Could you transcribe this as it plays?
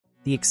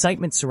The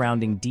excitement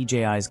surrounding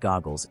DJI's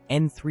Goggles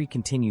N3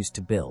 continues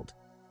to build,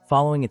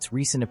 following its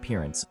recent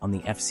appearance on the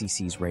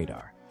FCC's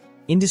radar.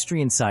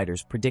 Industry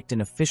insiders predict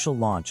an official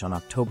launch on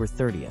October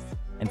 30th,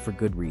 and for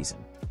good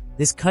reason.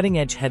 This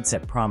cutting-edge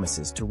headset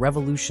promises to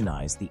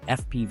revolutionize the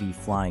FPV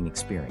flying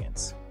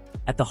experience.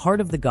 At the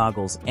heart of the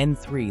Goggles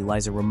N3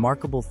 lies a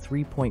remarkable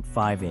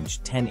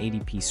 3.5-inch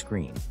 1080p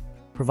screen,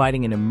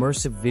 providing an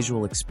immersive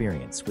visual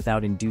experience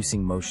without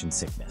inducing motion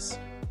sickness.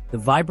 The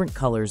vibrant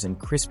colors and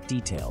crisp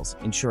details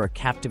ensure a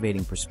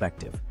captivating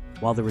perspective,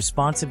 while the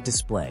responsive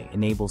display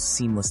enables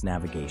seamless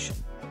navigation.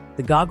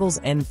 The Goggles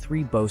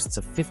N3 boasts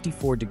a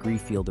 54-degree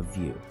field of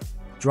view,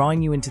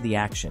 drawing you into the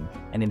action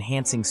and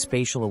enhancing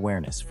spatial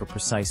awareness for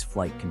precise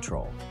flight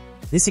control.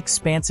 This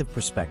expansive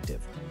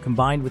perspective,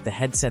 combined with the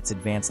headset's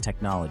advanced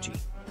technology,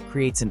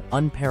 creates an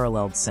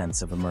unparalleled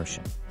sense of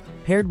immersion.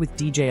 Paired with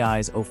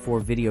DJI's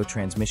O4 video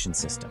transmission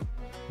system,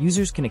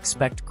 users can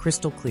expect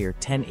crystal-clear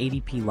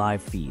 1080p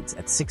live feeds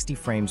at 60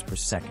 frames per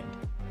second,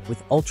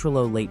 with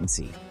ultra-low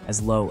latency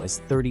as low as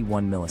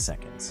 31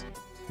 milliseconds.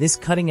 This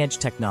cutting-edge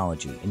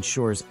technology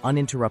ensures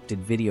uninterrupted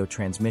video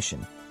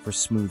transmission for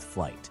smooth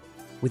flight.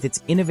 With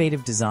its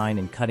innovative design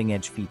and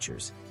cutting-edge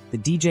features, the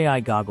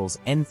DJI Goggles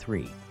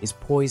N3 is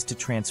poised to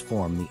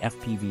transform the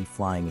FPV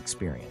flying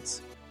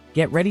experience.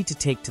 Get ready to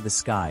take to the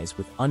skies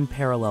with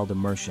unparalleled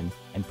immersion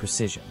and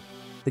precision.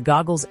 The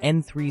Goggles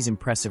N3's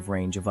impressive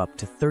range of up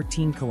to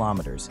 13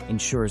 kilometers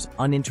ensures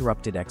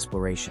uninterrupted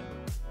exploration,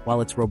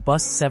 while its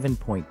robust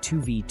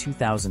 7.2V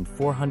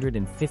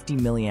 2,450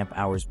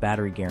 mAh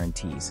battery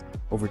guarantees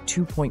over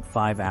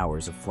 2.5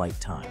 hours of flight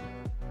time.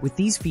 With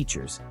these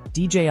features,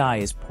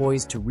 DJI is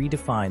poised to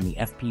redefine the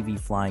FPV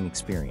flying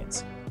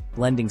experience,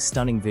 blending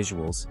stunning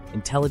visuals,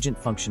 intelligent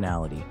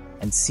functionality,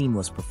 and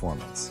seamless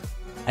performance.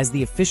 As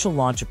the official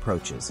launch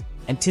approaches,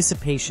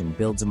 anticipation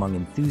builds among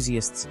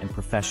enthusiasts and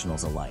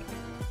professionals alike.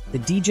 The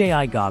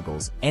DJI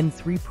Goggles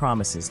N3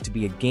 promises to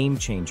be a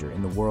game-changer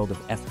in the world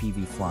of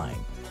FPV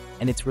flying,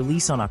 and its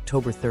release on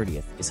October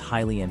 30th is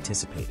highly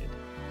anticipated.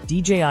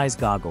 DJI's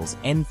Goggles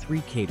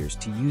N3 caters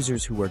to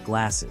users who wear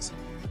glasses,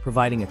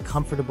 providing a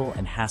comfortable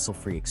and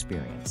hassle-free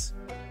experience.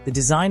 The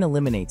design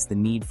eliminates the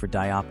need for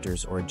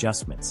diopters or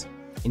adjustments,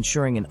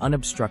 ensuring an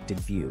unobstructed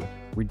view,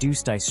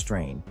 reduced eye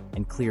strain,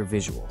 and clear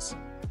visuals.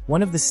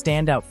 One of the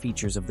standout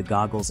features of the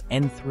Goggles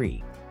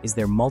N3 is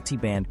their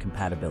multi-band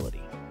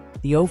compatibility.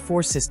 The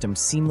O4 system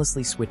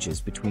seamlessly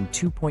switches between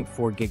 2.4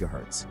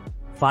 GHz,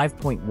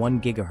 5.1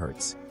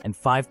 GHz, and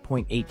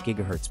 5.8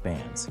 GHz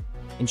bands,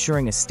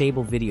 ensuring a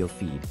stable video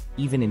feed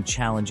even in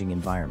challenging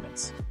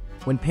environments.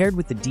 When paired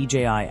with the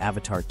DJI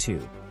Avatar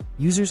 2,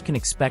 users can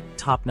expect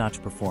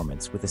top-notch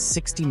performance with a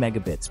 60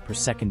 megabits per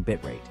second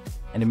bitrate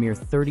and a mere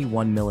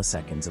 31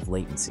 milliseconds of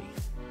latency.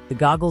 The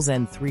Goggles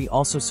N3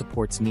 also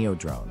supports Neo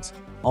drones,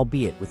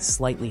 albeit with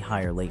slightly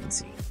higher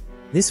latency.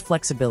 This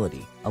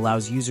flexibility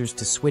allows users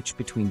to switch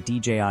between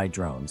DJI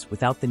drones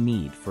without the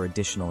need for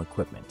additional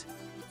equipment.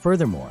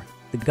 Furthermore,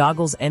 the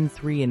Goggles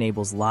N3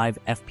 enables live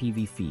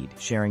FPV feed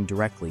sharing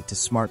directly to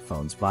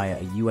smartphones via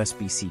a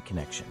USB-C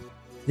connection.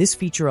 This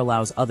feature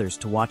allows others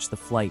to watch the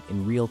flight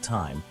in real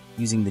time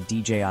using the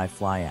DJI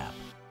Fly app,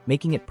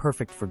 making it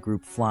perfect for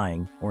group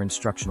flying or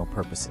instructional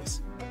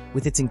purposes.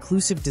 With its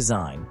inclusive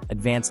design,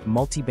 advanced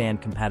multi-band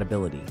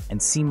compatibility,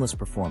 and seamless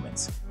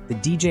performance, the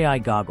DJI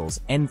Goggles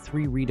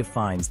N3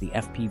 redefines the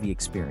FPV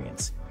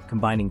experience,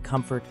 combining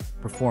comfort,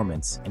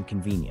 performance, and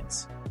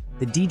convenience.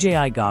 The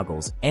DJI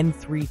Goggles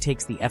N3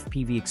 takes the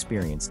FPV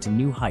experience to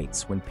new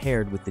heights when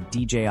paired with the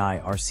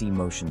DJI RC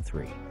Motion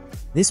 3.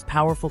 This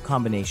powerful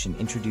combination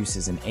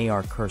introduces an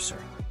AR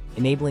cursor,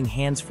 enabling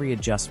hands-free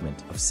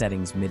adjustment of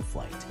settings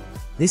mid-flight.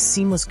 This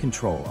seamless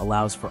control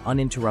allows for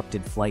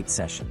uninterrupted flight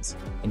sessions,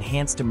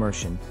 enhanced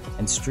immersion,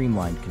 and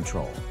streamlined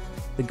control.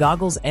 The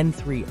Goggles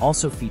N3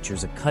 also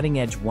features a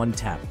cutting-edge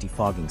one-tap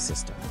defogging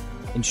system,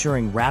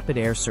 ensuring rapid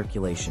air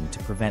circulation to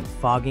prevent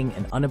fogging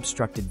and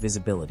unobstructed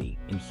visibility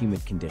in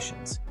humid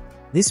conditions.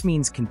 This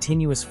means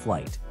continuous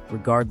flight,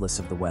 regardless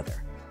of the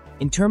weather.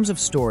 In terms of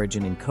storage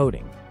and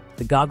encoding,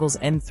 the Goggles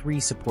N3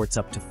 supports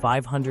up to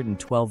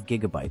 512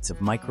 gigabytes of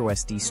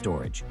microSD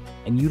storage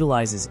and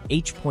utilizes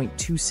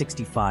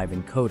H.265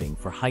 encoding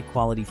for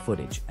high-quality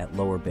footage at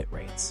lower bit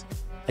rates.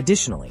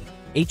 Additionally,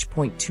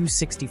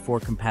 H.264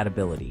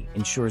 compatibility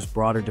ensures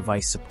broader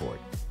device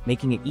support,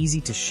 making it easy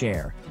to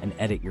share and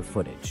edit your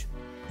footage.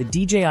 The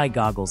DJI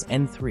Goggles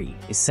N3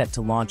 is set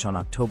to launch on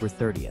October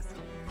 30th,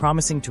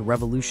 promising to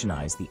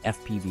revolutionize the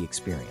FPV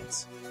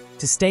experience.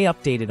 To stay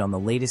updated on the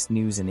latest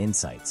news and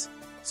insights,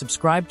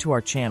 subscribe to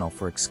our channel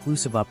for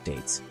exclusive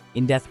updates,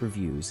 in-depth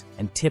reviews,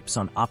 and tips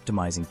on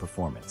optimizing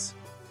performance.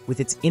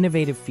 With its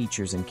innovative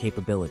features and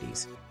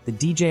capabilities, the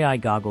DJI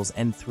Goggles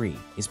N3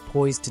 is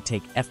poised to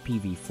take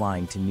FPV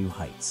flying to new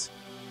heights.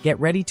 Get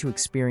ready to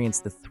experience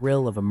the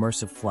thrill of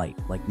immersive flight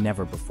like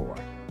never before.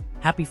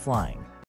 Happy flying!